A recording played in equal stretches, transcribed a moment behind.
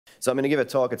So I'm going to give a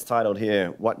talk. It's titled here,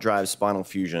 What Drives Spinal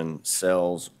Fusion,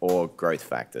 Cells or Growth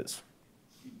Factors?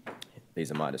 These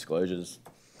are my disclosures.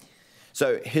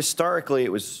 So historically,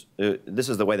 this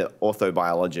is the way that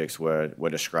orthobiologics were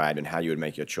described and how you would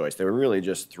make your choice. There were really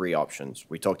just three options.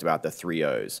 We talked about the three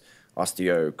O's: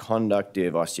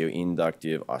 osteoconductive,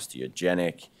 osteoinductive,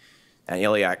 osteogenic. And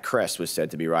iliac crest was said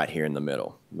to be right here in the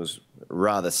middle. It was a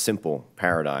rather simple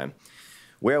paradigm.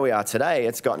 Where we are today,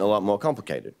 it's gotten a lot more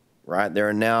complicated, right? There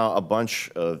are now a bunch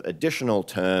of additional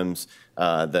terms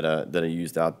that are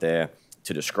used out there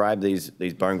to describe these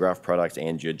bone graft products: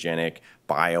 angiogenic,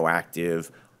 bioactive,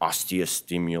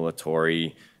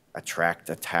 osteostimulatory, attract,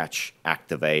 attach,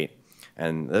 activate.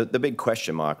 And the big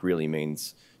question mark really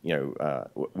means,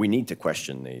 we need to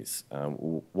question these.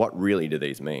 What really do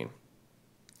these mean?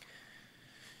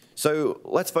 So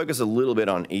let's focus a little bit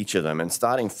on each of them, and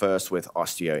starting first with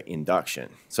osteoinduction.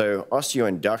 So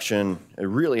osteoinduction, it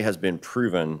really has been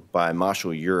proven by Marshall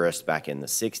Urist back in the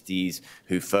 60s,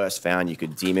 who first found you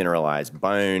could demineralize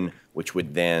bone, which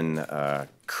would then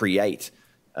create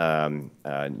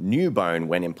new bone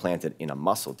when implanted in a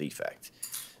muscle defect.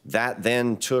 That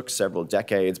then took several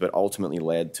decades, but ultimately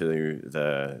led to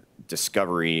the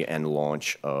discovery and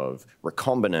launch of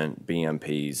recombinant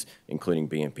BMPs, including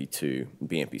BMP2 and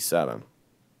BMP7.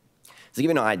 To give you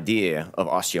an idea of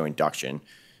osteoinduction,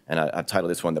 and I've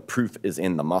titled this one, The Proof is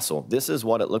in the Muscle. This is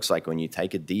what it looks like when you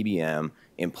take a DBM,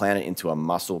 implant it into a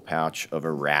muscle pouch of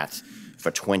a rat for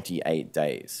 28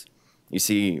 days. You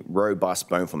see robust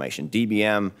bone formation.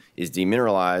 DBM is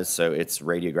demineralized, so its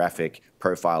radiographic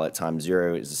profile at time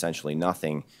 0 is essentially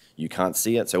nothing. You can't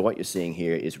see it, so what you're seeing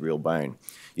here is real bone.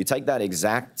 You take that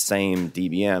exact same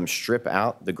DBM, strip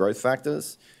out the growth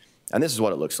factors, and this is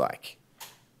what it looks like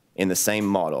in the same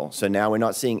model. So now we're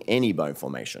not seeing any bone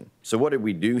formation. So what did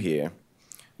we do here?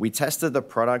 We tested the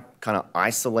product kind of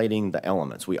isolating the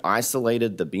elements. We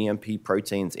isolated the BMP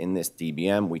proteins in this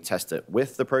DBM. We test it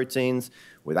with the proteins,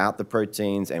 without the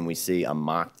proteins, and we see a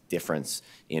marked difference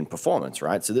in performance,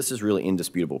 right? So this is really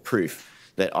indisputable proof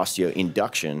that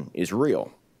osteoinduction is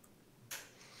real.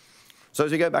 So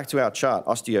as we go back to our chart,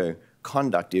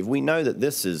 osteoconductive, we know that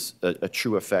this is a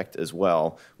true effect as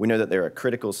well. We know that there are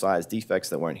critical size defects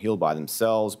that won't heal by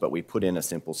themselves, but we put in a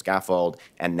simple scaffold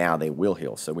and now they will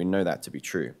heal. So we know that to be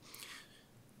true.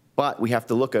 But we have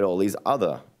to look at all these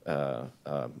other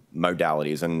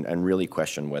modalities and really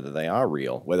question whether they are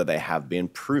real, whether they have been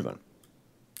proven.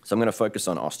 So I'm going to focus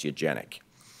on osteogenic.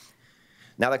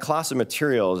 Now, the class of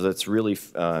materials that's really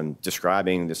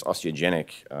describing this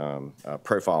osteogenic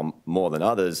profile more than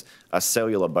others are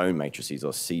cellular bone matrices,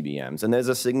 or CBMs. And there's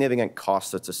a significant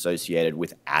cost that's associated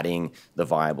with adding the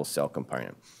viable cell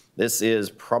component. This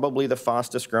is probably the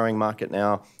fastest growing market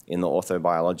now in the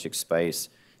orthobiologic space.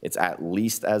 It's at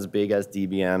least as big as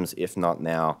DBMs, if not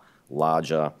now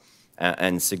larger,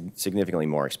 and significantly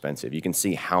more expensive. You can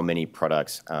see how many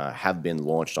products have been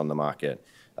launched on the market.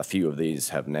 A few of these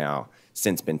have now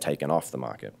since been taken off the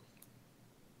market.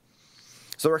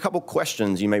 So there are a couple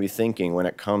questions you may be thinking when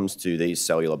it comes to these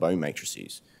cellular bone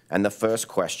matrices. And the first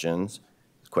question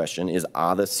is,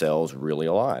 are the cells really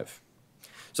alive?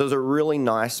 So there's a really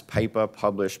nice paper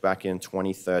published back in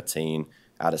 2013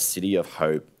 out of City of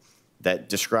Hope that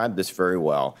described this very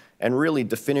well and really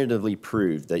definitively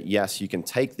proved that, yes, you can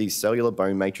take these cellular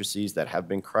bone matrices that have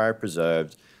been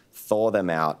cryopreserved, thaw them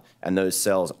out, and those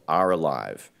cells are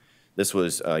alive. This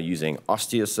was using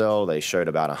osteocell. They showed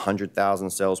about 100,000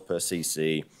 cells per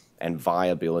cc and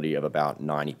viability of about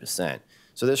 90%.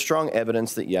 So there's strong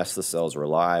evidence that, yes, the cells are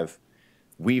alive.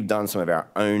 We've done some of our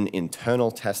own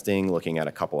internal testing, looking at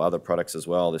a couple other products as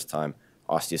well, this time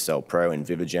Osteocell Pro and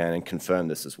Vivigen, and confirmed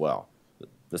this as well.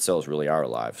 The cells really are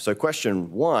alive. So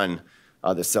question one,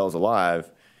 are the cells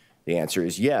alive? The answer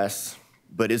is yes,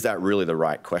 but is that really the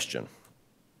right question?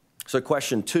 So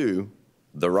question two,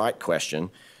 the right question,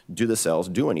 do the cells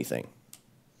do anything?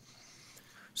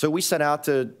 So we set out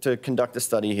to conduct a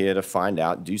study here to find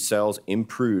out, do cells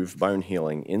improve bone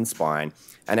healing in spine?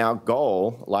 And our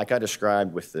goal, like I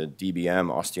described with the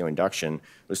DBM osteoinduction,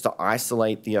 was to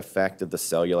isolate the effect of the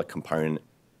cellular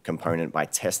component by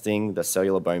testing the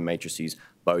cellular bone matrices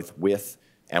both with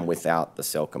and without the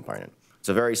cell component. It's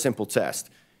a very simple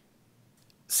test.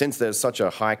 Since there's such a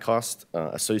high cost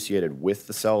associated with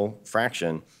the cell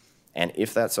fraction, and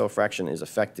if that cell fraction is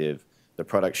effective, the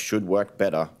product should work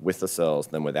better with the cells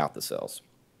than without the cells.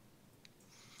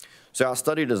 So our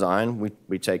study design,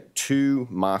 we take two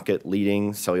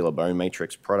market-leading cellular bone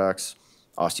matrix products,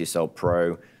 Osteocell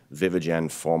Pro,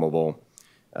 Vivigen Formable,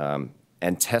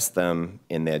 and test them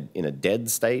in a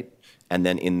dead state and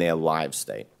then in their live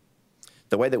state.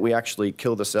 The way that we actually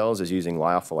kill the cells is using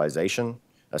lyophilization.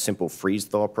 a simple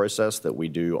freeze-thaw process that we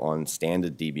do on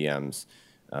standard DBMs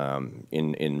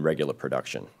in regular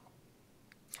production.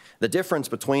 The difference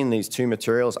between these two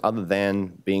materials, other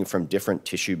than being from different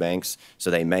tissue banks, so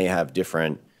they may have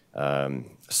different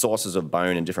sources of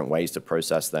bone and different ways to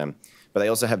process them, but they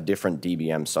also have different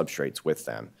DBM substrates with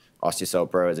them. Osteocell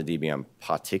Pro has a DBM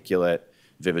particulate,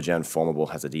 Vivigen Formable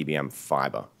has a DBM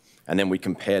fiber. And then we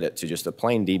compared it to just a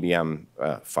plain DBM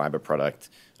fiber product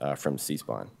from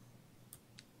C-Spine.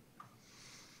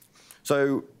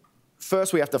 So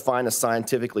first we have to find a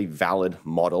scientifically valid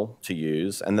model to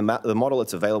use, and the model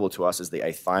that's available to us is the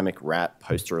athymic rat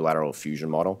posterolateral fusion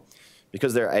model.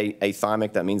 Because they're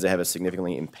athymic, that means they have a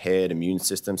significantly impaired immune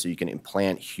system, so you can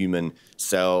implant human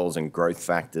cells and growth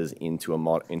factors into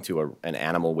an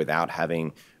animal without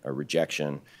having a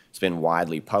rejection. It's been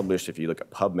widely published. If you look at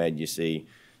PubMed, you see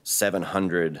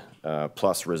 700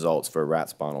 plus results for rat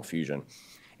spinal fusion.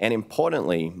 And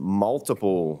importantly,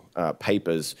 multiple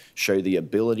papers show the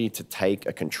ability to take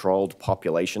a controlled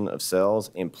population of cells,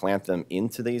 implant them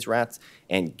into these rats,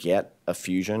 and get a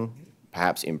fusion,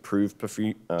 perhaps improve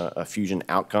a fusion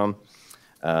outcome,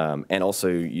 and also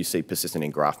you see persistent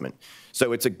engraftment.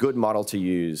 So it's a good model to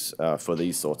use for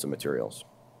these sorts of materials.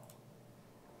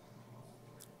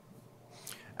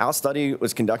 Our study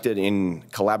was conducted in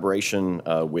collaboration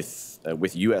with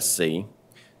USC.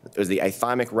 It was the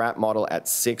athymic rat model at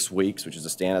 6 weeks, which is a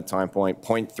standard time point,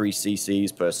 0.3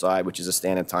 cc's per side, which is a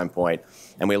standard time point.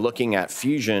 And we're looking at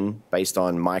fusion based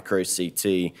on micro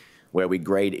CT, where we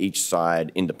grade each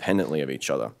side independently of each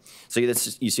other. So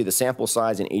you see the sample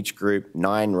size in each group,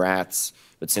 9 rats,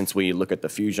 but since we look at the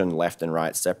fusion left and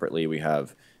right separately, we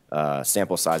have a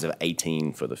sample size of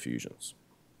 18 for the fusions.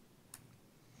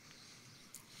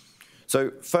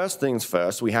 So first things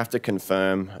first, we have to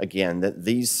confirm, again, that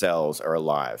these cells are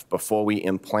alive. Before we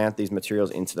implant these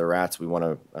materials into the rats, we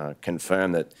want to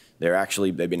confirm that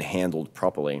they've been handled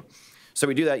properly. So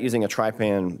we do that using a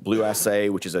trypan blue assay,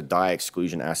 which is a dye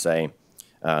exclusion assay,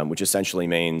 which essentially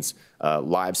means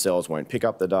live cells won't pick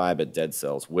up the dye, but dead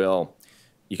cells will.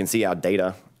 You can see our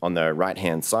data on the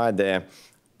right-hand side there.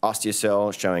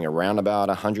 Osteocell showing around about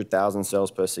 100,000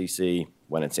 cells per cc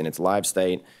when it's in its live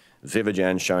state.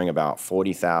 Vivigen showing about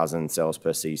 40,000 cells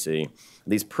per cc.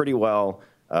 These pretty well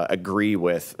agree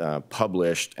with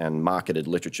published and marketed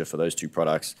literature for those two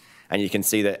products. And you can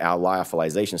see that our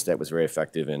lyophilization step was very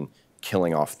effective in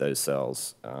killing off those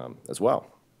cells as well.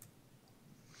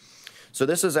 So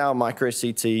this is our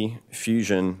micro-CT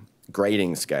fusion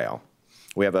grading scale.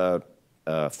 We have a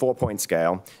 4-point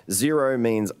scale. 0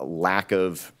 means lack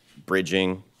of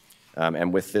bridging.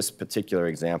 And with this particular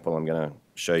example, I'm going to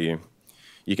show you.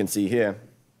 You can see here,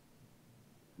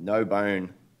 no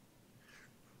bone,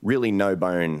 really no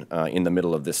bone in the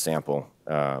middle of this sample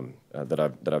that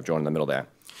I've drawn in the middle there.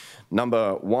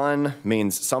 Number 1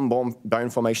 means some bone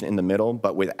formation in the middle,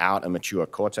 but without a mature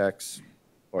cortex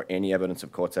or any evidence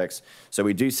of cortex. So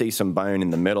we do see some bone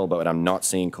in the middle, but I'm not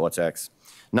seeing cortex.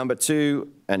 Number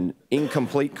 2, an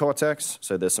incomplete cortex.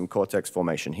 So there's some cortex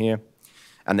formation here.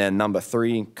 And then number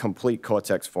 3, complete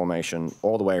cortex formation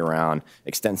all the way around,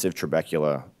 extensive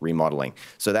trabecular remodeling.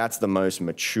 So that's the most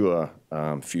mature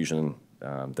fusion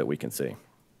that we can see.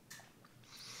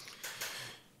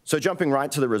 So jumping right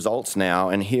to the results now,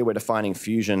 and here we're defining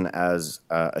fusion as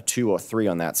a 2 or 3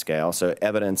 on that scale, so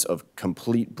evidence of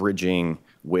complete bridging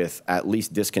with at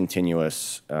least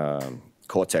discontinuous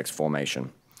cortex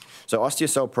formation. So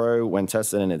Osteocell Pro, when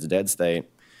tested in its dead state,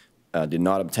 did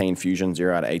not obtain fusion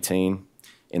 0 out of 18.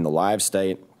 In the live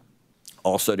state,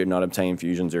 also did not obtain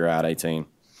fusion 0 out of 18.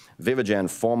 Vivigen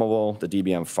Formable, the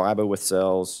DBM fiber with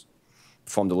cells,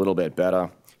 performed a little bit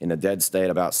better. In the dead state,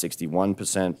 about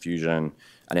 61% fusion,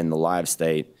 and in the live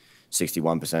state,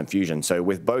 61% fusion. So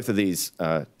with both of these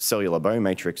cellular bone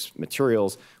matrix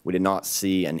materials, we did not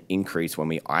see an increase when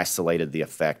we isolated the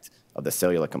effect of the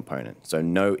cellular component. So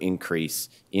no increase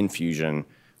in fusion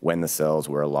when the cells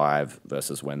were alive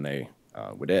versus when they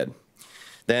were dead.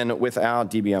 Then with our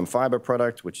DBM fiber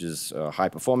product, which is a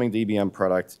high-performing DBM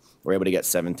product, we're able to get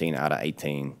 17 out of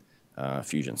 18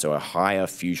 fusion. So a higher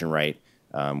fusion rate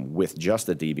with just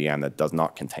a DBM that does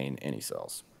not contain any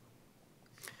cells.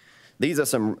 These are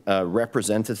some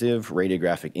representative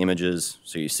radiographic images.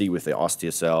 So you see with the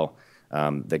osteocell,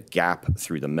 the gap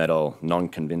through the metal,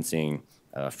 non-convincing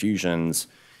fusions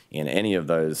in any of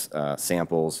those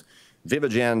samples.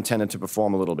 Vivigen tended to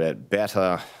perform a little bit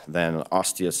better than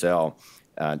osteocell,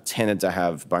 tended to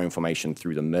have bone formation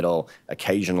through the middle,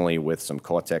 occasionally with some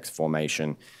cortex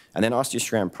formation. And then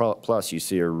OsteoStrand Plus, you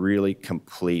see a really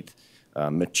complete,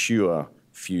 mature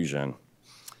fusion.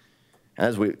 And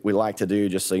as we like to do,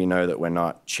 just so you know that we're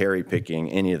not cherry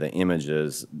picking any of the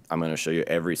images, I'm going to show you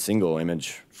every single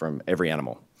image from every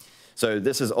animal. So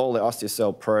this is all the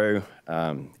Osteocell Pro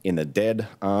in the dead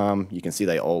arm. You can see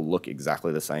they all look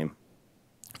exactly the same,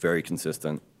 very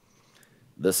consistent.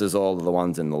 This is all the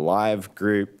ones in the live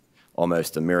group,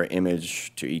 almost a mirror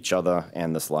image to each other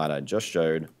and the slide I just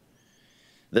showed.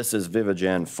 This is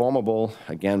Vivagen formable,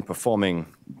 again performing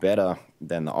better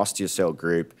than the Osteocell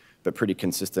group, but pretty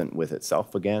consistent with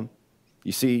itself again.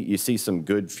 You see some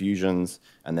good fusions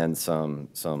and then some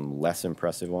less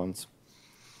impressive ones.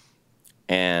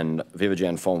 And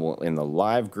Vivagen formable in the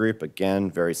live group,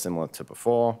 again, very similar to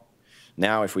before.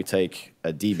 Now if we take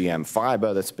a DBM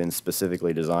fiber that's been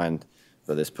specifically designed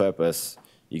for this purpose,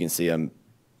 you can see a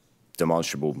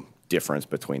demonstrable difference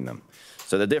between them.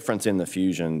 So the difference in the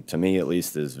fusion, to me at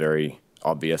least, is very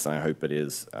obvious, and I hope it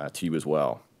is to you as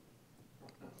well.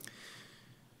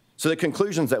 So the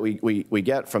conclusions that we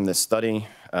get from this study,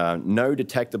 no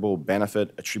detectable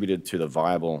benefit attributed to the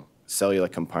viable cellular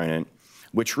component,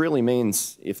 which really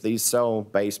means if these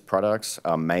cell-based products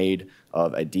are made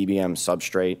of a DBM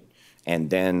substrate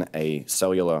and then a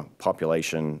cellular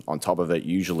population on top of it,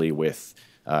 usually with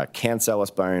cancellous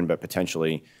bone, but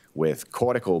potentially with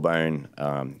cortical bone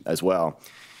as well.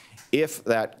 If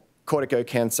that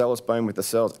cortico-cancellous bone with the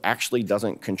cells actually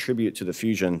doesn't contribute to the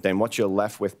fusion, then what you're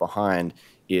left with behind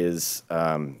is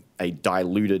a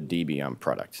diluted DBM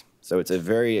product. So it's a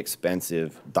very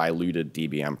expensive diluted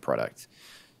DBM product.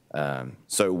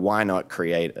 So why not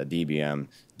create a DBM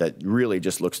that really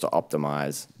just looks to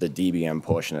optimize the DBM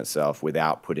portion itself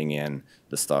without putting in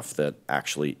the stuff that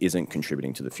actually isn't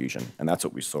contributing to the fusion? And that's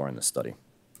what we saw in the study.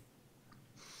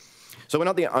 So we're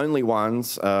not the only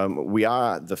ones. We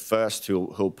are the first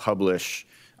who'll publish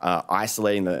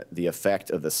isolating the effect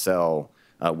of the cell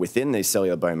within these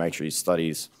cellular bone matrix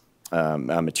studies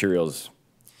materials.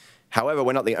 However,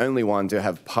 we're not the only ones who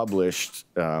have published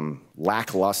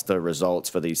lackluster results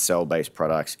for these cell-based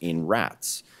products in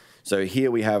rats. So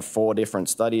here we have 4 different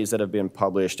studies that have been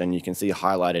published, and you can see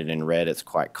highlighted in red, it's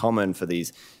quite common for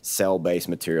these cell-based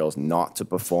materials not to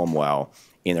perform well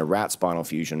in a rat spinal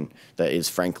fusion that is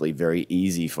frankly very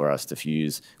easy for us to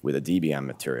fuse with a DBM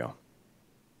material.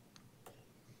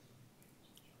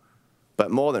 But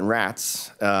more than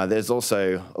rats, there's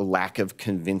also a lack of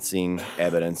convincing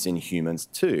evidence in humans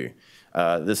too.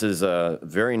 This is a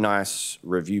very nice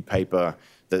review paper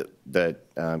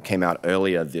that came out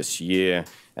earlier this year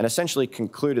and essentially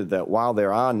concluded that while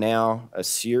there are now a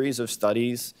series of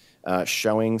studies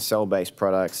showing cell-based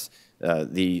products,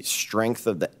 the strength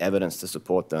of the evidence to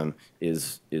support them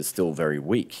is still very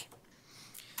weak.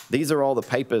 These are all the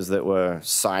papers that were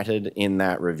cited in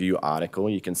that review article.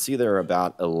 You can see there are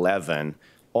about 11,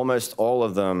 almost all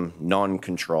of them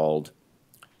non-controlled.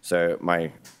 So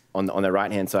on the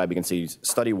right-hand side, we can see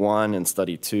study 1 and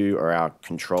study 2 are our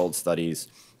controlled studies.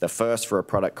 The first for a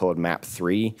product called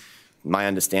MAP3. My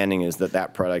understanding is that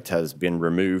that product has been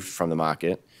removed from the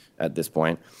market at this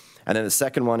point. And then the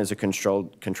second one is a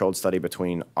controlled study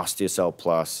between Osteocell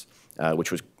Plus, which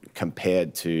was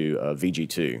compared to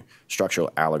VG2, structural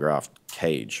allograft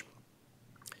cage.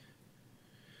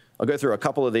 I'll go through a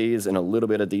couple of these in a little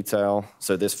bit of detail.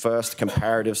 So this first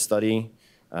comparative study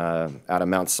out of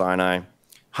Mount Sinai,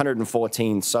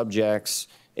 114 subjects.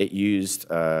 It used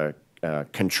a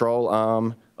control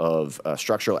arm of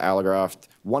structural allograft.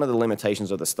 One of the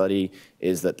limitations of the study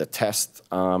is that the test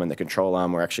arm and the control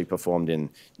arm were actually performed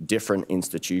in different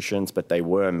institutions, but they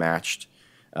were matched.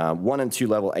 1 and 2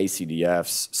 level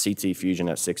ACDFs, CT fusion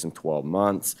at 6 and 12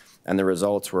 months, and the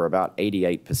results were about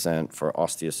 88% for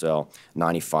Osteocell,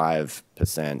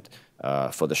 95%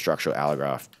 for the structural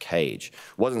allograft cage.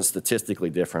 Wasn't statistically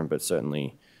different, but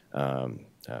certainly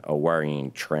a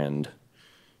worrying trend.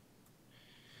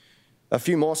 A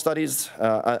few more studies.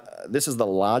 This is the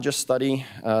largest study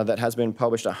that has been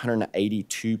published,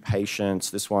 182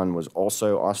 patients. This one was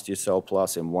also Osteocell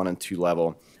Plus in 1 and 2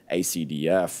 level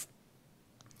ACDF.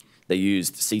 They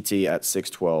used CT at 6,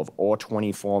 12, or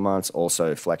 24 months,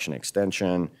 also flexion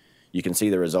extension. You can see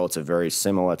the results are very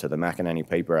similar to the McInerney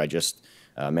paper I just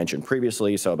mentioned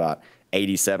previously, so about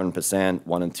 87%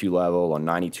 1 and 2 level or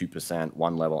 92%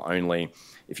 1 level only.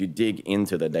 If you dig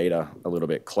into the data a little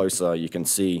bit closer, you can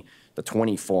see the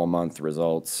 24-month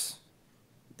results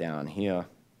down here.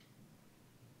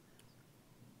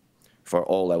 For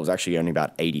all levels, actually only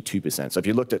about 82%. So if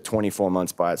you looked at 24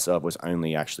 months by itself, it was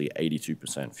only actually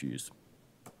 82% fused.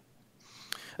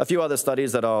 A few other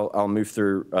studies that I'll move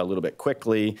through a little bit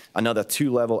quickly. Another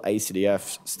 2-level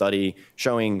ACDF study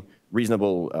showing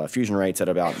reasonable fusion rates at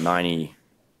about 90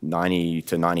 to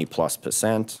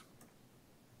 90+%.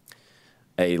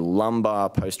 a lumbar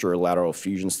posterolateral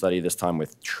fusion study, this time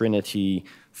with Trinity,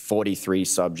 43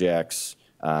 subjects,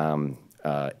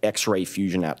 X-ray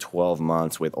fusion at 12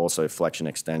 months with also flexion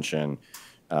extension,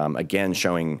 again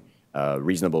showing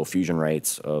reasonable fusion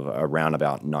rates of around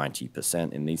about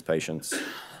 90% in these patients.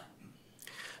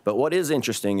 But what is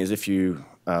interesting is if you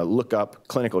look up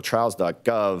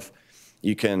clinicaltrials.gov,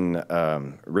 you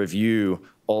can review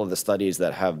all of the studies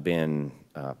that have been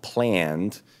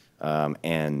planned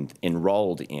and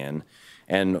enrolled in.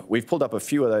 And we've pulled up a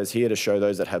few of those here to show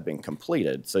those that have been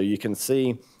completed. So you can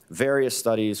see various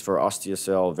studies for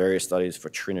Osteocell, various studies for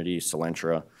Trinity,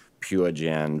 Solentra,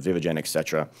 PureGen, Vivigen, et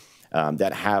cetera,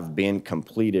 that have been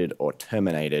completed or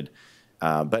terminated,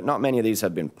 but not many of these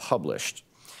have been published.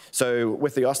 So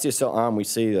with the Osteocell arm, we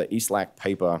see the EASLAC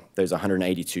paper, there's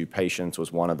 182 patients, was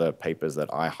one of the papers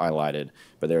that I highlighted,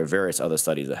 but there are various other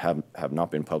studies that have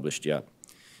not been published yet.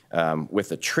 With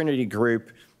the Trinity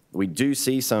group, we do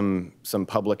see some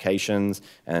publications,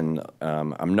 and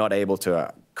I'm not able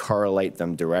to correlate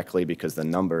them directly because the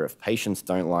number of patients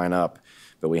don't line up,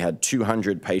 but we had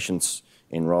 200 patients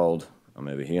enrolled, I'm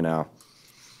over here now,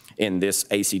 in this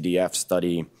ACDF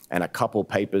study, and a couple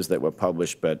papers that were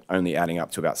published, but only adding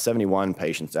up to about 71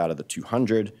 patients out of the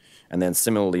 200. And then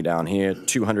similarly down here,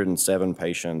 207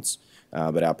 patients,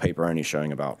 but our paper only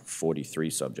showing about 43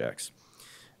 subjects.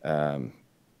 The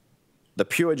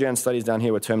PureGen studies down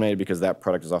here were terminated because that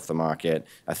product is off the market.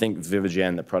 I think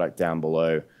Vivigen, the product down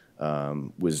below,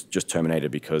 was just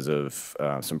terminated because of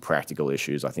some practical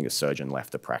issues. I think a surgeon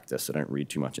left the practice, so don't read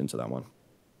too much into that one.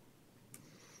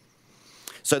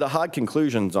 So the hard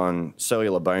conclusions on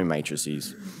cellular bone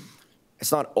matrices,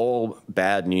 it's not all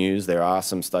bad news. There are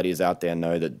some studies out there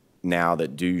now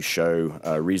that do show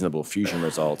reasonable fusion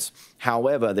results.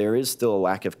 However, there is still a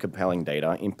lack of compelling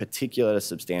data, in particular to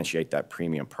substantiate that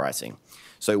premium pricing.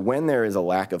 So when there is a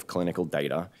lack of clinical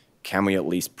data, can we at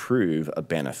least prove a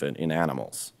benefit in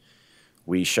animals?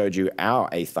 We showed you our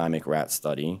athymic rat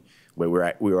study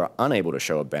where we were unable to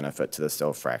show a benefit to the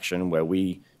cell fraction, where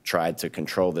we tried to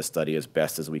control the study as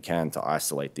best as we can to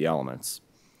isolate the elements.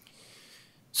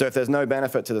 So if there's no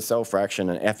benefit to the cell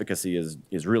fraction and efficacy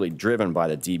is really driven by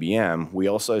the DBM, we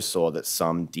also saw that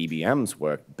some DBMs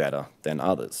work better than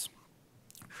others.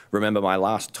 Remember my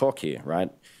last talk here, right?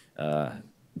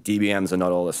 DBMs are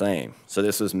not all the same. So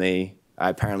this was me. I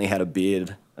apparently had a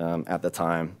beard at the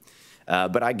time.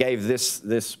 But I gave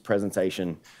this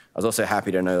presentation. I was also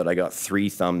happy to know that I got 3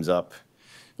 thumbs up,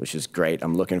 which is great.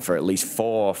 I'm looking for at least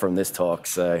 4 from this talk,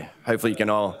 so hopefully you can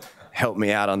all help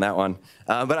me out on that one.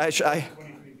 But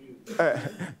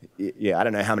yeah, I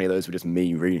don't know how many of those were just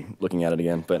me looking at it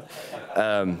again, but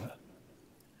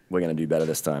we're going to do better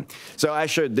this time. So I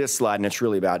showed this slide, and it's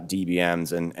really about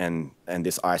DBMs and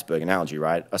this iceberg analogy,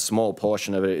 right? A small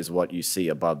portion of it is what you see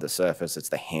above the surface. It's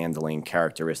the handling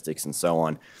characteristics and so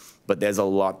on. But there's a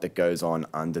lot that goes on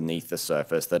underneath the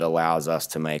surface that allows us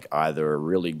to make either a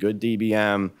really good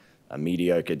DBM, a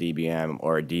mediocre DBM,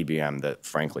 or a DBM that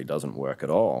frankly doesn't work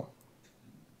at all.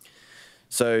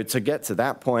 So to get to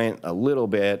that point a little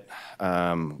bit,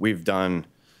 we've done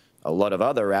a lot of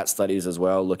other rat studies as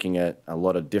well, looking at a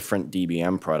lot of different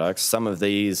DBM products. Some of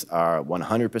these are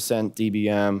 100%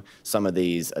 DBM. Some of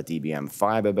these are DBM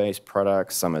fiber-based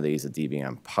products. Some of these are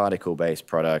DBM particle-based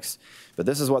products. But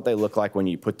this is what they look like when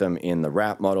you put them in the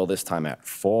rat model, this time at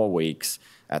 4 weeks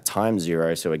at time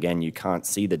 0. So again, you can't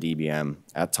see the DBM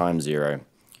at time 0.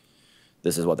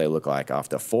 This is what they look like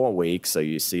after 4 weeks. So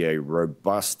you see a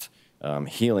robust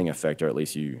healing effect, or at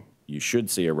least you should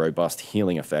see a robust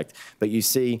healing effect, but you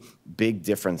see big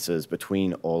differences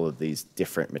between all of these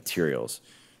different materials,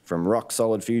 from rock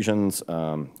solid fusions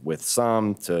with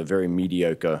some to very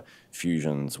mediocre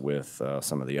fusions with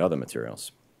some of the other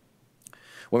materials.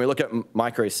 When we look at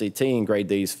micro CT and grade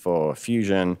these for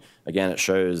fusion, again, it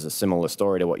shows a similar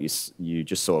story to what you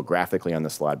just saw graphically on the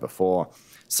slide before.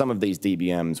 Some of these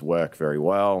DBMs work very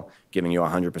well, giving you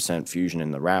 100% fusion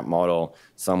in the rat model.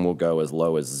 Some will go as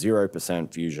low as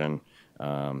 0% fusion.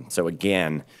 So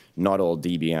again, not all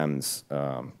DBMs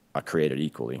are created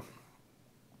equally.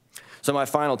 So my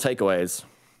final takeaways,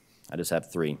 I just have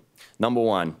 3. Number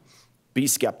 1, be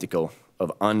skeptical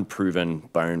of unproven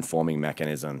bone-forming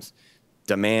mechanisms.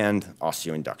 Demand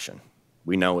osteoinduction.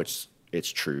 We know it's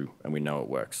true, and we know it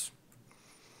works.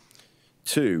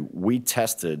 2, we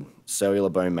tested cellular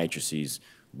bone matrices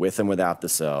with and without the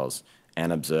cells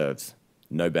and observed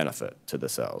no benefit to the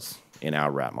cells in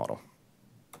our rat model.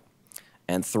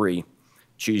 And 3,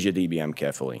 choose your DBM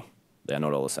carefully. They're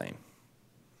not all the same.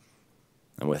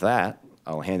 And with that,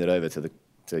 I'll hand it over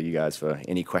to you guys for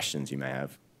any questions you may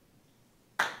have.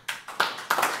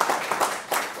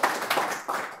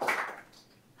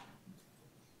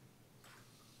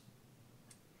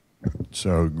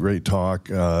 So great talk.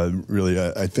 Really,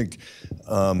 I think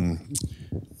the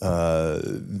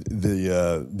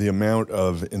amount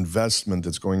of investment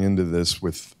that's going into this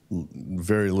with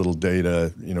very little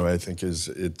data, I think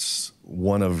it's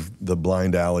one of the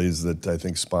blind alleys that I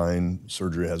think spine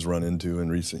surgery has run into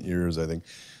in recent years. I think,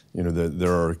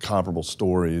 there are comparable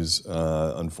stories,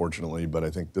 unfortunately, but I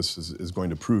think this is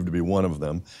going to prove to be one of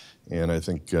them. And I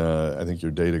think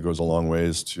your data goes a long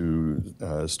ways to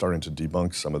starting to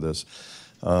debunk some of this.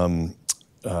 Can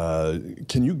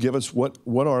you give us what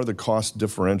are the cost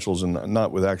differentials, and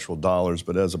not with actual dollars,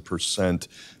 but as a percent,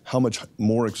 how much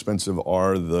more expensive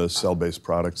are the cell-based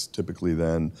products typically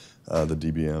than the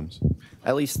DBMs?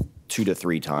 At least 2 to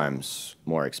 3 times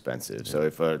more expensive. So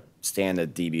if a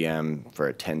standard DBM for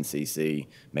a 10 cc,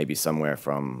 maybe somewhere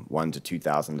from $1,000 to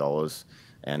 $2,000,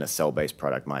 and a cell-based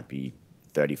product might be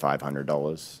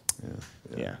 $3,500.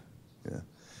 Yeah.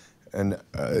 And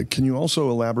can you also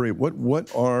elaborate,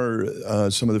 what are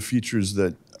some of the features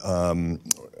that,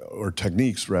 or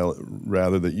techniques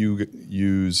rather, that you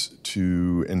use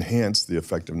to enhance the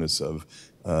effectiveness of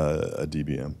a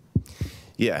DBM?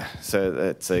 Yeah, so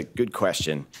that's a good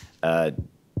question.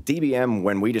 DBM,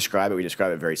 when we describe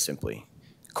it very simply.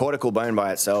 Cortical bone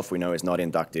by itself we know is not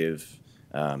inductive.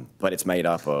 But it's made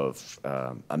up of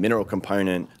a mineral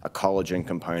component, a collagen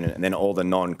component, and then all the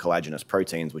non-collagenous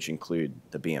proteins, which include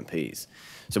the BMPs.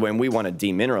 So when we want to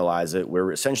demineralize it,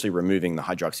 we're essentially removing the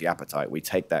hydroxyapatite. We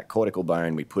take that cortical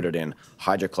bone, we put it in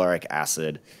hydrochloric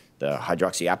acid, the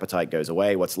hydroxyapatite goes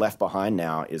away. What's left behind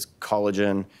now is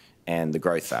collagen and the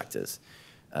growth factors.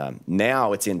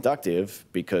 Now it's inductive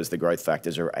because the growth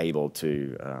factors are able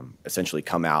to essentially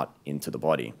come out into the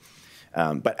body.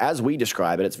 But as we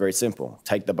describe it, it's very simple.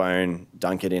 Take the bone,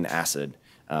 dunk it in acid,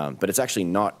 but it's actually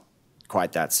not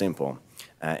quite that simple.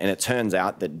 And it turns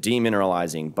out that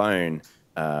demineralizing bone,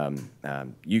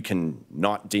 you can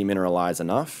not demineralize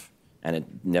enough, and it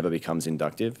never becomes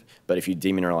inductive. But if you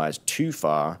demineralize too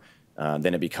far,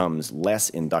 then it becomes less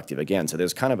inductive again. So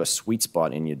there's kind of a sweet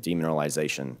spot in your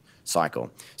demineralization cycle.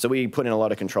 So we put in a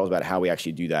lot of controls about how we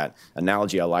actually do that.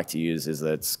 Analogy I like to use is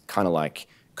that it's kind of like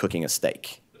cooking a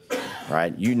steak.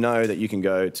 Right? You know that you can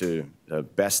go to the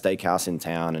best steakhouse in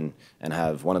town and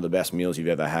have one of the best meals you've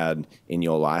ever had in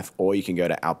your life, or you can go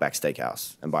to Outback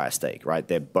Steakhouse and buy a steak, right?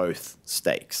 They're both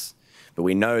steaks. But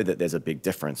we know that there's a big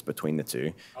difference between the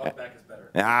two. Outback is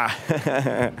better.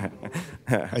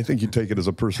 I think you take it as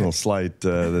a personal slight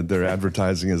that their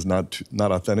advertising is not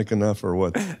authentic enough, or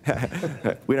what?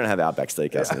 We don't have Outback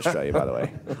Steakhouse in Australia, by the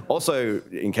way. Also,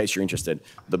 in case you're interested,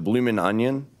 the bloomin'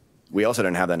 onion, we also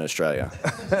don't have that in Australia.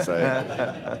 So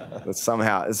it's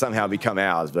somehow become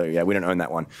ours, but yeah, we don't own that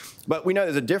one. But we know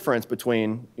there's a difference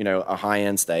between, a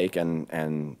high-end steak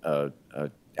and a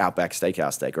Outback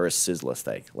Steakhouse steak, or a Sizzler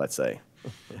steak, let's say.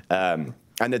 And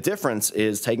the difference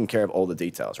is taking care of all the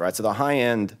details, right? So the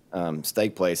high-end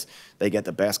steak place, they get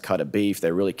the best cut of beef.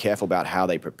 They're really careful about how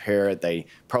they prepare it. They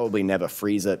probably never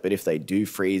freeze it, but if they do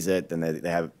freeze it, then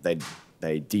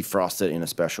they defrost it in a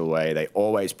special way. They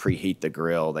always preheat the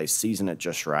grill. They season it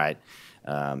just right.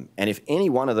 And if any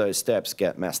one of those steps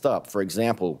get messed up, for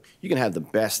example, you can have the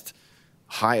best,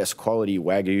 highest quality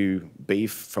Wagyu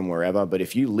beef from wherever, but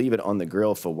if you leave it on the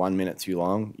grill for 1 minute too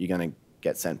long, you're going to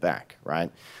get sent back,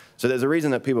 right? So there's a reason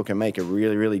that people can make a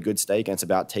really, really good steak, and it's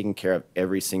about taking care of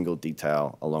every single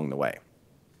detail along the way.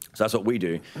 So that's what we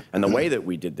do. And the way that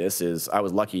we did this is, I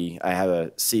was lucky. I have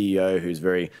a CEO who's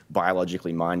very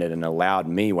biologically minded and allowed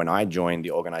me, when I joined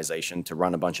the organization, to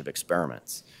run a bunch of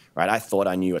experiments. Right? I thought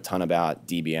I knew a ton about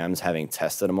DBMs, having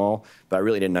tested them all, but I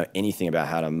really didn't know anything about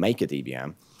how to make a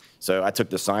DBM. So I took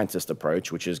the scientist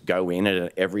approach, which is go in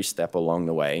at every step along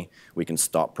the way. We can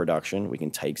stop production. We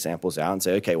can take samples out and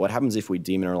say, okay, what happens if we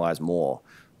demineralize more?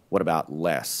 What about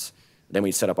less? Then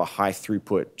we set up a high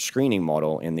throughput screening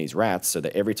model in these rats so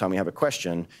that every time we have a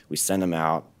question, we send them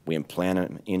out, we implant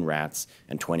them in rats,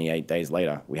 and 28 days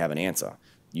later, we have an answer.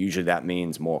 Usually that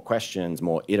means more questions,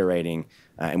 more iterating,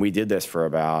 and we did this for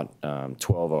about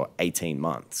 12 or 18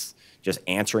 months, just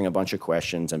answering a bunch of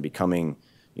questions and becoming,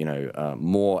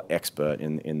 more expert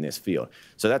in this field.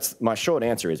 So that's my short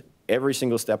answer is every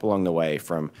single step along the way,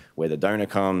 from where the donor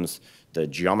comes, the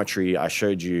geometry. I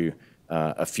showed you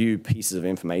a few pieces of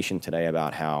information today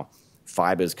about how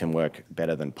fibers can work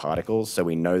better than particles, so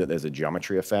we know that there's a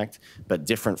geometry effect, but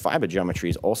different fiber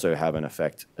geometries also have an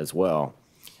effect as well.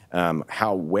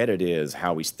 How wet it is,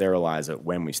 how we sterilize it,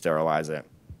 when we sterilize it,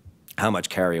 how much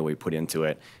carrier we put into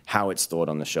it, how it's stored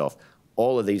on the shelf.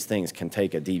 All of these things can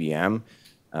take a DBM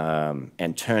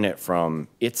and turn it from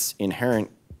its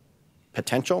inherent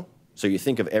potential. So you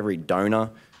think of every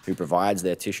donor who provides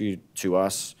their tissue to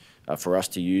us, for us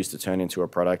to use to turn into a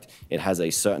product, it has a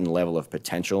certain level of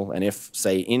potential. And if,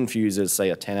 say, infuses,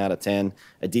 say, a 10 out of 10,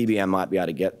 a DBM might be able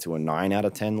to get to a 9 out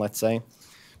of 10, let's say.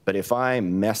 But if I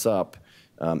mess up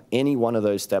any one of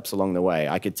those steps along the way,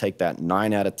 I could take that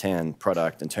 9 out of 10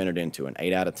 product and turn it into an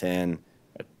 8 out of 10,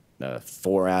 a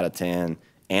 4 out of 10,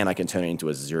 and I can turn it into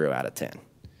a 0 out of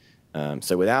 10.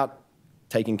 So without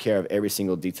taking care of every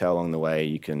single detail along the way,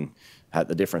 you can have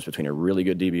the difference between a really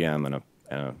good DBM and a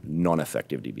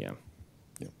non-effective DBM.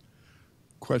 Yeah.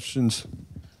 Questions?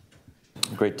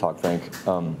 Great talk, Frank.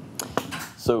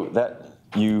 So that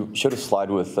you showed a slide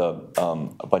with a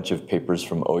bunch of papers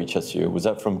from OHSU. Was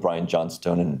that from Brian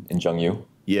Johnstone and Jung Yu?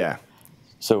 Yeah.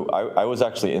 So I was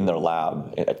actually in their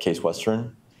lab at Case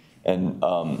Western, and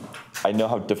I know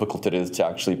how difficult it is to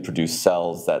actually produce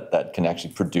cells that can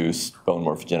actually produce bone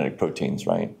morphogenetic proteins,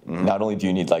 right? Mm-hmm. Not only do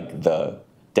you need like the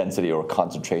density or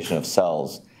concentration of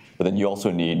cells, but then you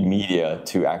also need media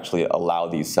to actually allow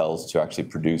these cells to actually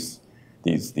produce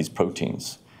these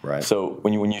proteins. Right. So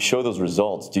when you show those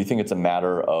results, do you think it's a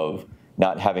matter of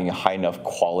not having a high enough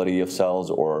quality of cells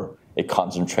or a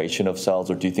concentration of cells,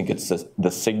 or do you think it's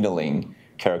the signaling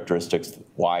characteristics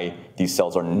why these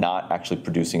cells are not actually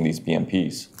producing these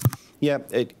BMPs? Yeah,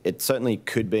 it certainly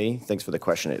could be. Thanks for the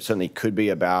question. It certainly could be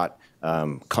about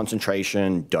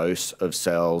concentration, dose of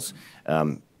cells.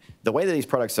 The way that these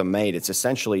products are made, it's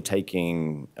essentially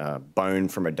taking bone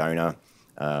from a donor,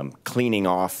 cleaning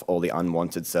off all the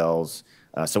unwanted cells.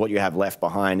 So what you have left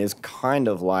behind is kind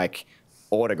of like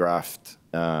autographed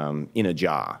in a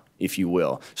jar, if you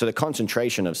will. So the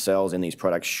concentration of cells in these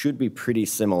products should be pretty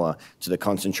similar to the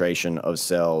concentration of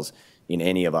cells in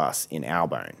any of us in our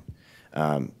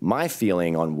bone. My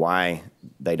feeling on why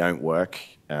they don't work,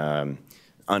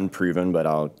 unproven, but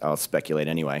I'll speculate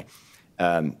anyway,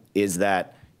 is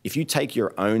that if you take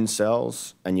your own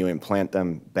cells and you implant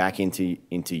them back into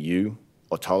you,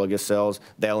 autologous cells,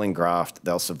 they'll engraft,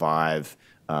 they'll survive,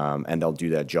 and they'll do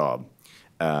their job.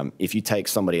 If you take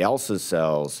somebody else's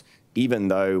cells, even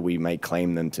though we may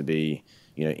claim them to be,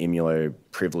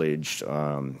 immunoprivileged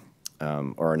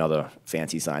or another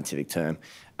fancy scientific term,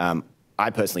 I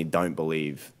personally don't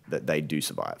believe that they do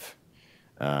survive.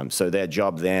 So their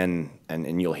job then,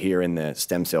 and you'll hear in the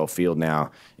stem cell field now,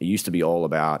 it used to be all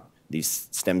about these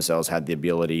stem cells had the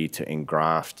ability to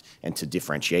engraft and to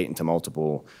differentiate into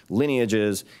multiple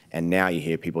lineages, and now you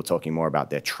hear people talking more about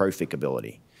their trophic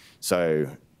ability. So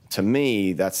to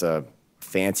me, that's a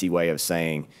fancy way of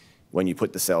saying when you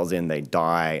put the cells in, they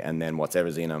die, and then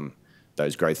whatever's in them,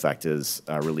 those growth factors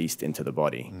are released into the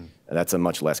body. That's a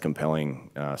much less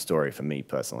compelling story for me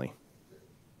personally.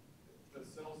 The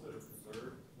cells that are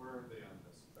preserved, where are they on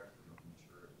the spectrum of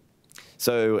maturity?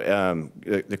 So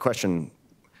the question,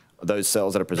 those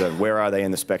cells that are preserved, where are they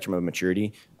in the spectrum of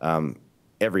maturity?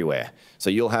 Everywhere. So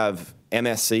you'll have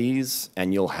MSCs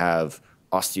and you'll have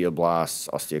osteoblasts,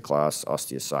 osteoclasts,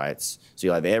 osteocytes. So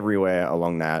you'll have everywhere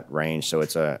along that range. So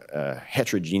it's a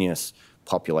heterogeneous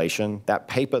population. That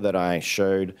paper that I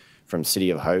showed from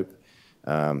City of Hope,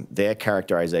 their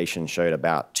characterization showed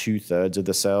about 2/3 of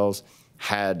the cells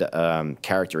had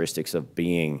characteristics of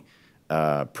being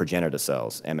progenitor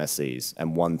cells, MSCs,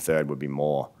 and 1/3 would be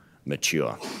more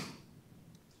mature.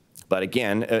 But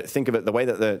again, think of it, the way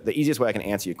that the easiest way I can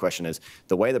answer your question is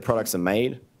the way the products are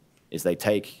made is they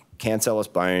take cancellous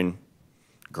bone,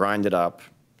 grind it up,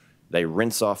 they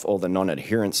rinse off all the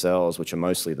non-adherent cells, which are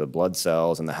mostly the blood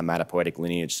cells and the hematopoietic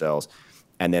lineage cells,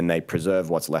 and then they preserve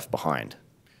what's left behind.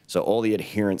 So all the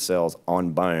adherent cells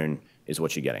on bone is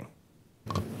what you're getting.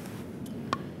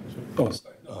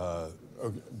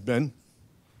 Ben?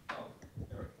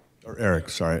 Or Eric,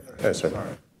 sorry. Yes,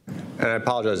 sir. And I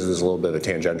apologize if this is a little bit of a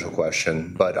tangential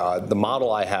question, but the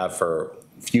model I have for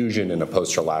fusion in a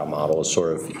post-Terlau model is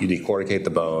sort of you decorticate the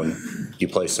bone, you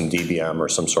place some DBM or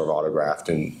some sort of autograft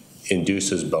and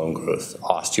induces bone growth,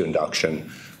 osteoinduction,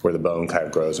 where the bone kind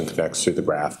of grows and connects through the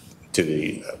graft to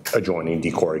the adjoining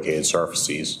decorticated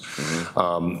surfaces.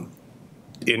 Mm-hmm.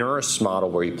 In Urs model,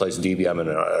 where you place DBM in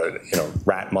a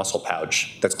rat muscle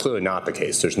pouch, that's clearly not the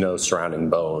case. There's no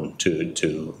surrounding bone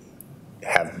to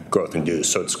have growth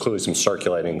induced. So it's clearly some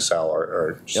circulating cell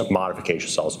or modification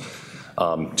cells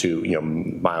to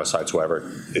myocytes,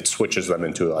 whatever. It switches them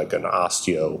into like an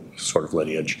osteo sort of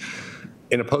lineage.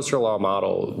 In a post-Terlau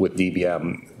model with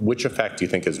DBM, which effect do you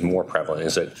think is more prevalent?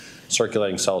 Is it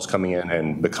circulating cells coming in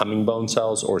and becoming bone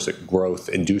cells, or is it growth,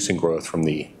 inducing growth from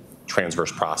the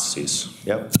transverse processes?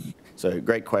 Yep. So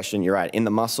great question. You're right. In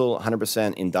the muscle,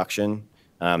 100% induction.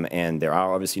 And there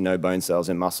are obviously no bone cells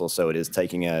in muscle, so it is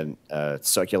taking a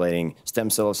circulating stem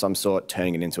cell of some sort,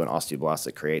 turning it into an osteoblast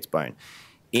that creates bone.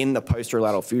 In the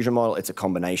posterolateral fusion model, it's a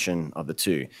combination of the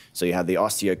two. So you have the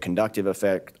osteoconductive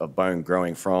effect of bone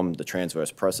growing from the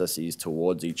transverse processes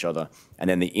towards each other, and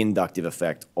then the inductive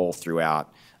effect all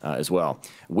throughout as well.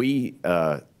 We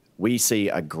see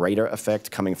a greater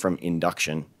effect coming from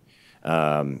induction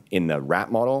in the rat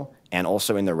model and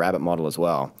also in the rabbit model as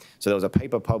well. So there was a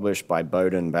paper published by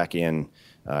Bowden back in,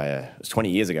 it was 20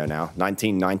 years ago now,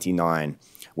 1999,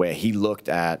 where he looked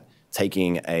at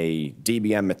taking a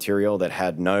DBM material that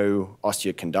had no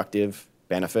osteoconductive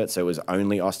benefit, so it was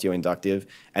only osteoinductive,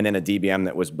 and then a DBM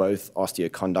that was both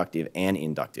osteoconductive and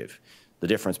inductive, the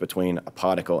difference between a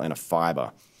particle and a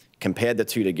fiber. Compared the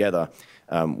two together,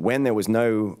 when there was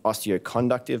no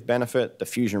osteoconductive benefit, the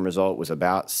fusion result was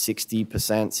about 60%,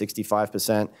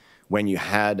 65%. When you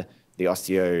had the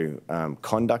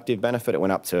osteoconductive benefit, it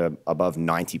went up to above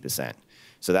 90%.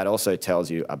 So that also tells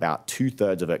you about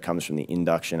 2/3 of it comes from the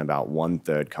induction, about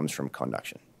 1/3 comes from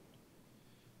conduction.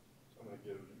 I'm going to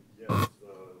give Jens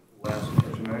the last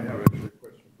question. I have actually a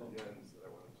question for Jens that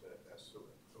I wanted to ask. So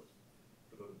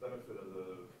for the benefit of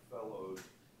the fellows,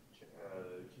 can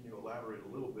you elaborate a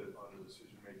little bit on the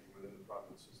decision-making within the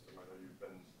profit system? I know you've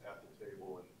been at the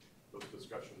table, and those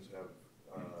discussions have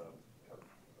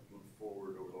moved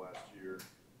forward over the last year.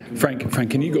 Frank,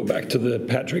 can you go back to the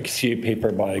Patrick C. paper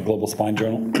by Global Spine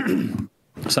Journal?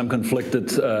 So I'm conflicted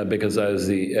because I was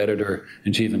the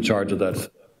editor-in-chief in charge of that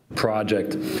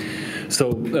project.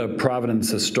 So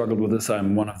Providence has struggled with this.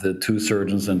 I'm one of the 2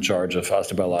 surgeons in charge of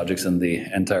osteobiologics in the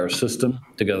entire system,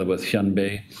 together with Hyun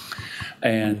Bae.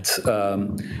 And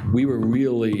we were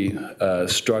really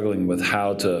struggling with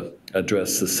how to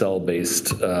address the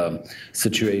cell-based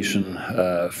situation,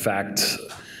 fact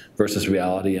versus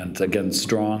reality. And again,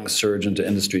 strong surgeon to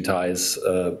industry ties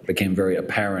became very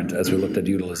apparent as we looked at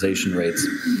utilization rates.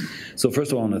 So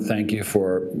first of all, I want to thank you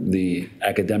for the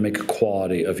academic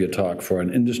quality of your talk. For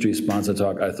an industry-sponsored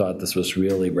talk, I thought this was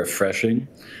really refreshing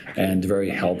and very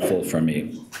helpful for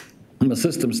me. From a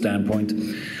system standpoint,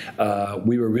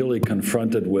 we were really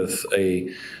confronted with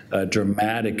a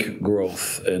dramatic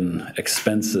growth in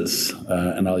expenses,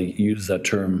 and I'll use that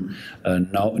term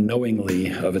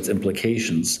knowingly of its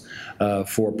implications,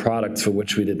 for products for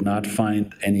which we did not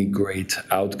find any great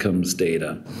outcomes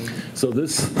data. So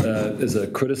this is a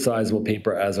criticizable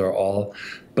paper, as are all,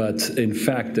 but in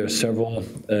fact, there are several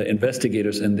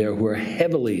investigators in there who are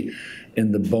heavily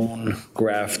in the bone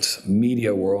graft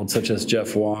media world, such as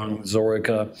Jeff Wong,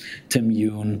 Zorica, Tim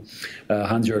Yoon,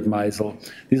 Hans-Jörg Meisel.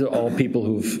 These are all people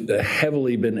who've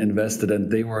heavily been invested, and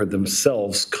they were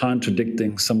themselves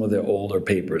contradicting some of their older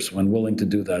papers when willing to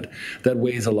do that. That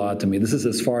weighs a lot to me. This is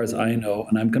as far as I know,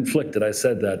 and I'm conflicted. I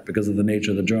said that because of the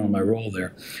nature of the journal, my role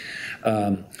there.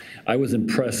 I was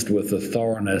impressed with the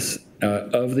thoroughness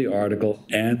of the article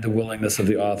and the willingness of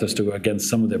the authors to go against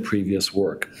some of their previous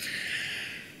work.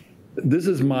 This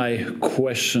is my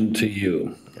question to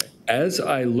you. As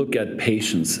I look at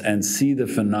patients and see the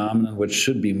phenomenon, which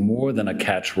should be more than a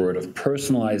catchword, of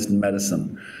personalized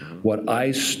medicine, what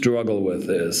I struggle with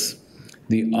is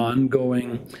the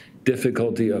ongoing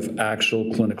difficulty of actual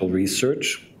clinical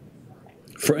research.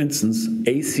 For instance,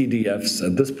 ACDFs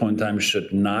at this point in time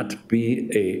should not be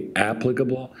an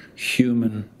applicable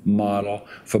human model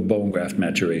for bone graft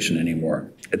maturation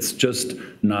anymore. It's just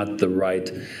not the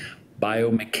right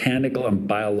biomechanical and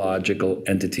biological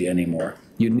entity anymore.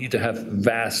 You need to have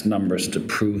vast numbers to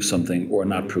prove something or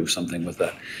not prove something with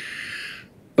that.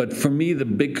 But for me, the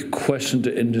big question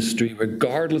to industry,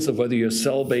 regardless of whether you're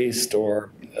cell-based or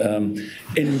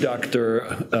inductor,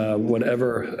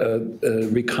 whatever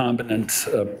recombinant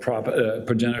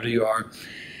progenitor you are,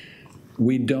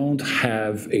 we don't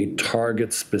have a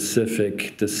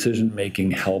target-specific decision-making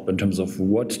help in terms of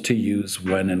what to use,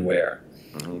 when, and where.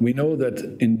 We know that,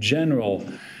 in general,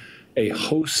 a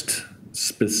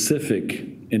host-specific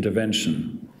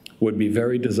intervention would be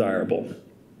very desirable.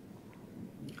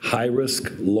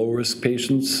 High-risk, low-risk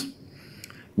patients.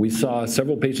 We saw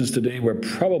several patients today where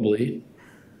probably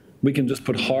we can just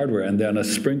put hardware and then a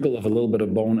sprinkle of a little bit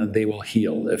of bone and they will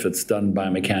heal if it's done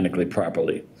biomechanically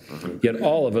properly. Yet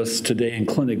all of us today in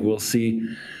clinic will see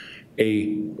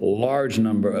a large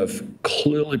number of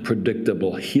clearly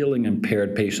predictable healing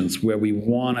impaired patients where we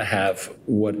want to have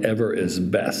whatever is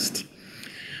best.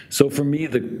 So for me,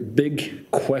 the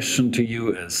big question to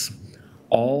you is,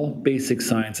 all basic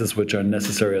sciences which are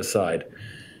necessary aside,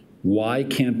 why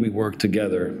can't we work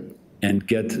together and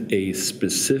get a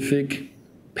specific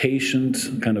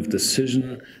patient kind of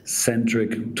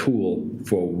decision-centric tool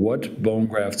for what bone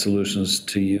graft solutions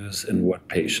to use in what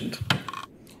patient?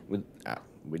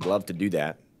 We'd love to do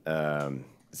that.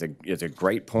 it's a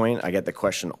great point. I get the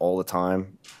question all the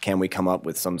time. Can we come up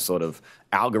with some sort of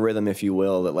algorithm, if you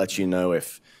will, that lets you know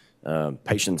if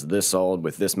patients this old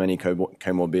with this many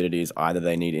comorbidities, either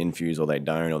they need infuse or they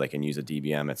don't, or they can use a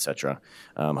DBM, et cetera.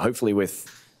 Hopefully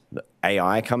with the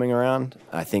AI coming around,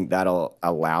 I think that'll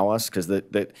allow us, because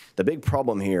the big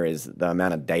problem here is the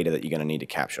amount of data that you're going to need to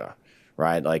capture,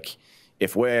 right? Like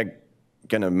if we're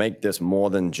going to make this more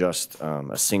than just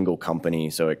a single company,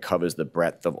 so it covers the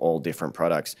breadth of all different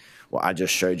products. Well, I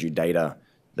just showed you data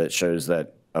that shows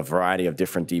that a variety of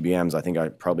different DBMs, I think I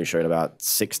probably showed about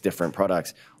 6 different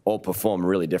products, all perform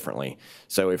really differently.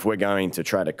 So if we're going to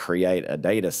try to create a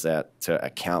data set to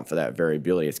account for that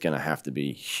variability, it's going to have to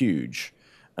be huge.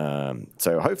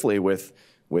 So hopefully with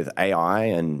AI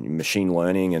and machine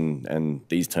learning and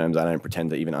these terms I don't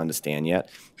pretend to even understand yet,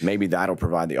 maybe that'll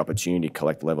provide the opportunity to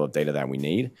collect the level of data that we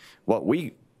need. What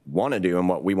we want to do and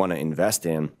what we want to invest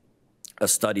in are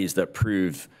studies that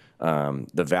prove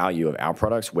the value of our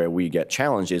products. Where we get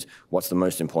challenged is, what's the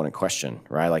most important question,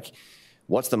 right? Like,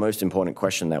 what's the most important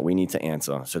question that we need to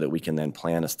answer so that we can then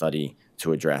plan a study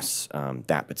to address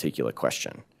that particular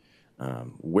question.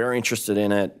 We're interested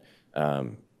in it.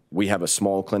 We have a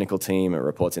small clinical team. It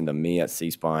reports into me at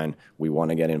C-Spine. We want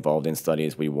to get involved in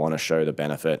studies. We want to show the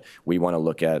benefit. We want to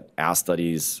look at our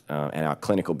studies and our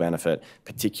clinical benefit,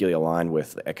 particularly aligned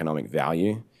with the economic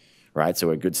value, right?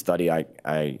 So a good study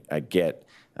I get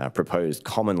proposed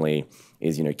commonly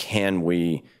is, can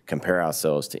we compare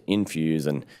ourselves to infuse,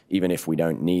 and even if we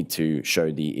don't need to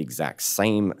show the exact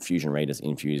same fusion rate as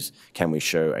infuse, can we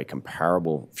show a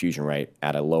comparable fusion rate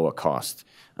at a lower cost?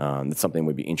 That's something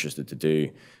we'd be interested to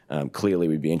do. Clearly,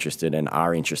 we'd be interested and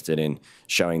are interested in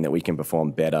showing that we can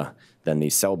perform better than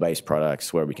these cell-based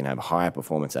products, where we can have higher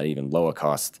performance at even lower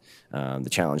cost. The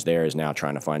challenge there is now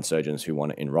trying to find surgeons who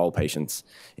want to enroll patients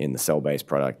in the cell-based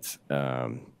product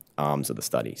arms of the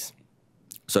studies.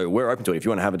 So we're open to it. If you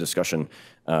want to have a discussion,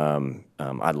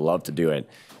 I'd love to do it.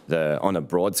 On a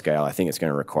broad scale, I think it's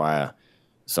going to require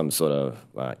some sort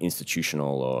of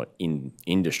institutional or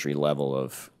industry level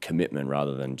of commitment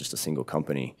rather than just a single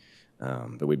company.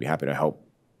 But we'd be happy to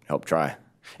help try.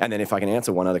 And then if I can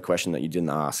answer one other question that you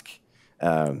didn't ask,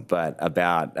 but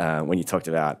about when you talked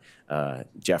about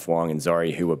Jeff Wong and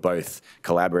Zori, who were both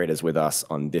collaborators with us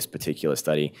on this particular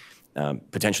study,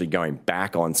 potentially going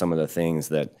back on some of the things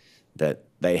that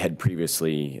they had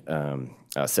previously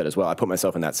said as well. I put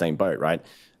myself in that same boat, right?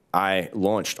 I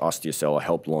launched Osteocell, or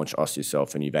helped launch Osteocell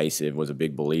for NuVasive, was a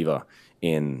big believer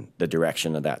in the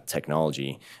direction of that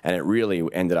technology. And it really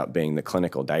ended up being the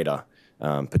clinical data,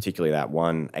 particularly that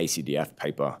one ACDF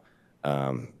paper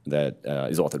that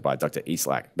is authored by Dr.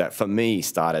 Eastlack, that for me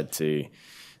started to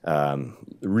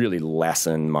really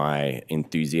lessen my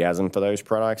enthusiasm for those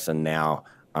products. And now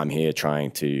I'm here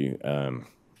trying to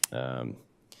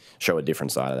show a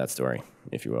different side of that story,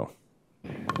 if you will.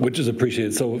 Which is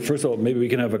appreciated. So first of all, maybe we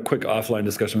can have a quick offline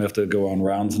discussion. We have to go on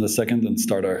rounds in a second and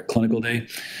start our clinical day.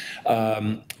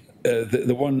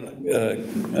 The one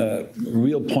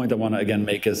real point I want to again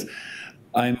make is,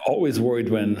 I'm always worried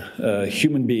when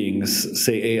human beings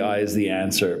say AI is the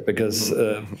answer, because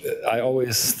I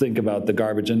always think about the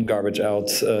garbage in, garbage out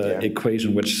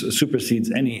equation, which supersedes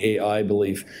any AI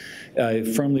belief. I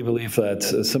firmly believe that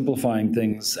simplifying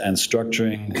things and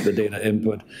structuring the data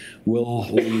input will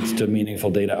lead to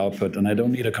meaningful data output. And I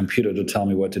don't need a computer to tell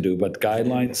me what to do, but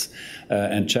guidelines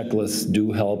and checklists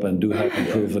do help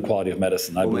improve the quality of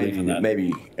medicine. I believe in that.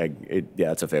 Maybe, yeah,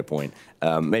 that's a fair point.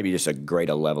 Maybe just a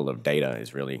greater level of data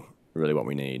is really what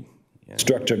we need. Yeah.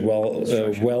 Structured,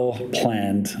 well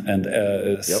planned,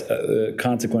 and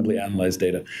consequently analyzed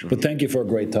data. But thank you for a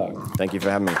great talk. Thank you for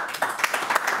having me.